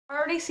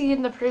Already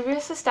seen the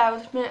previous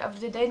establishment of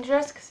the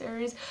Dangeresque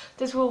series,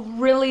 this will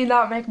really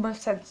not make much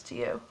sense to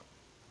you.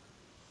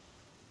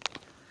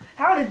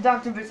 How did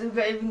Dr.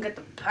 Bazooka even get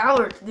the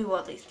power to do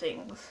all these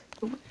things?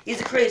 He's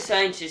a crazy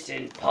scientist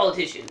and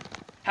politician.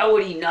 How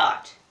would he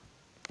not?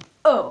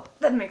 Oh,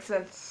 that makes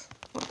sense.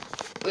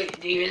 Wait,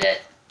 do you hear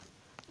that?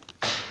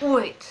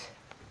 Wait.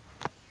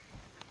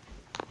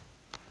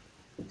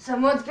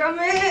 Someone's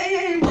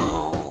coming!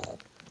 Oh,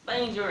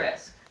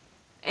 Dangeresque.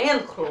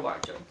 And Crowbar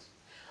Jones.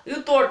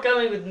 You two are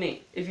coming with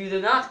me. If you do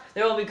not,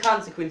 there will be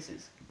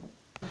consequences.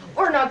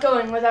 We're not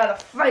going without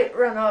a fight,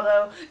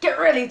 Ronaldo. Get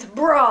ready to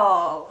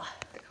brawl!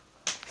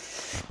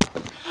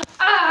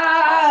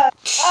 Ah!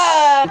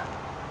 Ah!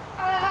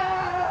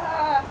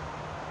 Ah!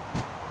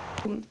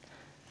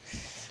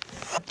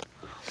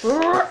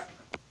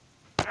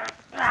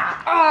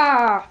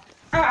 Ah!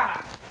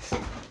 Ah!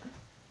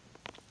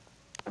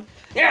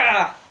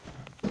 Yeah!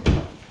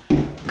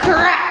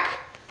 Crack!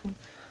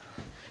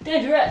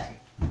 Dangeresque.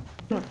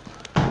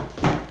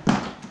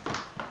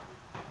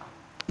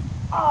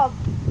 Oh,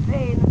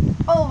 pain.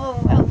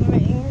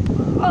 Overwhelming.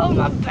 Oh,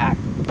 my back.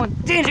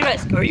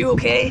 Dangeresque, are you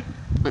okay?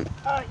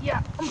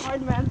 Yeah, I'm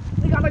fine, man.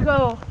 We gotta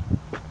go.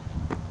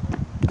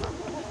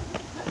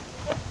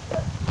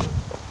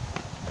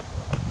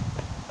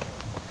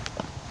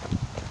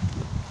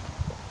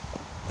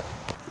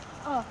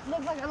 Oh,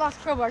 looks like I lost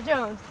Crowbar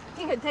Jones.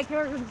 He could take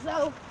care of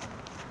himself.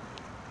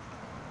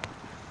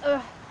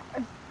 I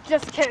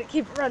just can't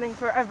keep running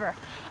forever.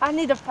 I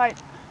need to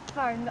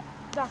find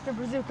Dr.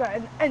 Bazooka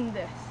and end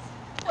this.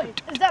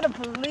 Wait, is that a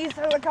police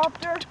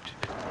helicopter?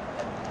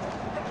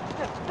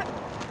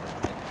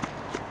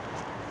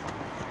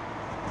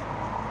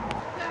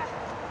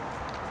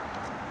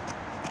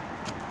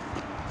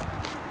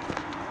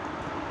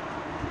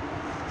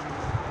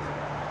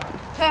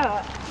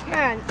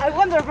 Man, I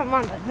wonder if I'm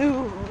on the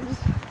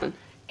news.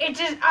 It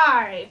is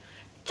I,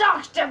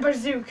 Dr.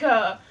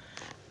 Bazooka.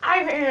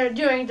 I'm here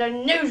doing the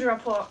news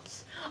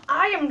reports.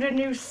 I am the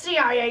new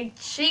CIA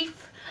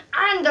chief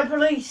and the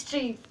police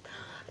chief.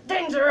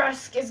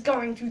 Dangeresque is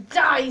going to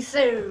die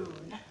soon.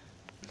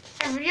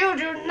 If you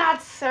do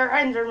not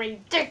surrender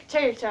me,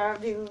 dictator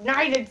of the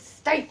United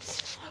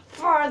States,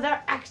 further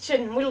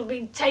action will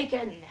be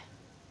taken.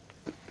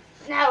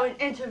 Now an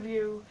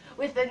interview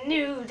with the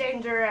new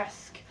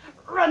Dangeresque,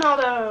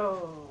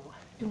 Ronaldo.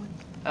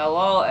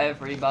 Hello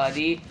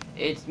everybody,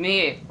 it's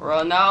me,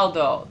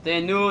 Ronaldo,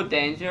 the new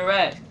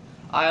Dangeresque.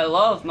 I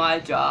love my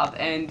job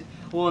and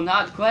will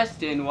not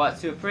question what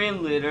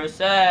Supreme Leader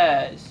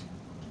says.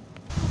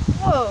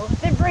 Whoa,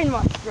 they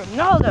brainwashed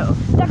Ronaldo.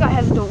 That guy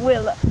has the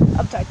will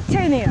of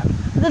titanium.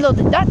 Little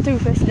did that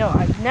doofus know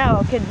I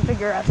now can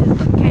figure out his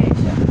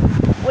location.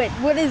 Wait,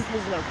 what is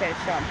his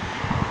location?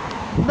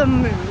 The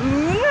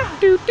moon?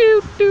 Doo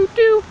doo doo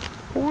doo.